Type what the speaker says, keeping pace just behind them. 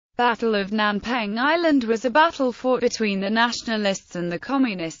Battle of Nanpéng Island was a battle fought between the nationalists and the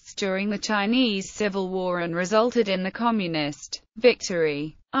communists during the Chinese Civil War and resulted in the communist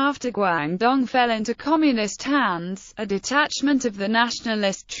victory. After Guangdong fell into communist hands, a detachment of the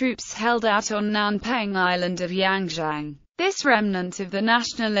nationalist troops held out on Nanpéng Island of Yangjiang. This remnant of the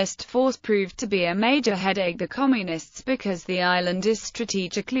nationalist force proved to be a major headache to the communists because the island is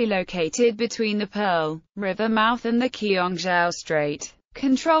strategically located between the Pearl River mouth and the Qiongzhou Strait,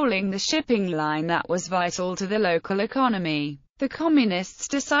 controlling the shipping line that was vital to the local economy. The communists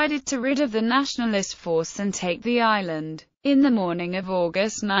decided to rid of the nationalist force and take the island. In the morning of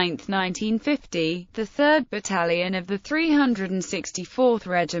August 9, 1950, the 3rd Battalion of the 364th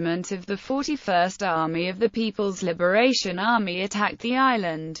Regiment of the 41st Army of the People's Liberation Army attacked the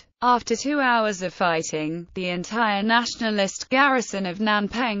island. After 2 hours of fighting, the entire nationalist garrison of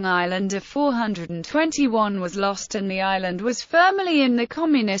Nanpéng Island of 421 was lost and the island was firmly in the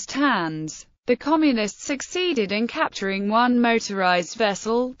communist hands. The communists succeeded in capturing 1 motorized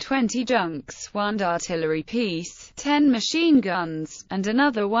vessel, 20 junks, 1 artillery piece, 10 machine guns, and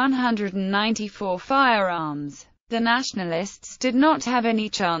another 194 firearms. The nationalists did not have any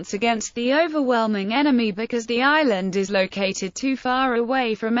chance against the overwhelming enemy because the island is located too far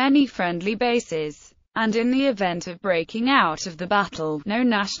away from any friendly bases, and in the event of breaking out of the battle, no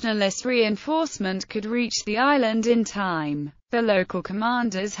nationalist reinforcement could reach the island in time. The local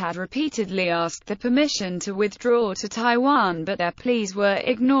commanders had repeatedly asked the permission to withdraw to Taiwan, but their pleas were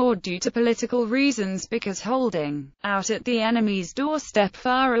ignored due to political reasons because holding out at the enemy's doorstep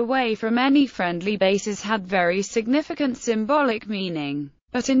far away from any friendly bases had very significant symbolic meaning.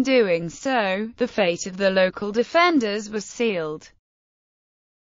 But in doing so, the fate of the local defenders was sealed.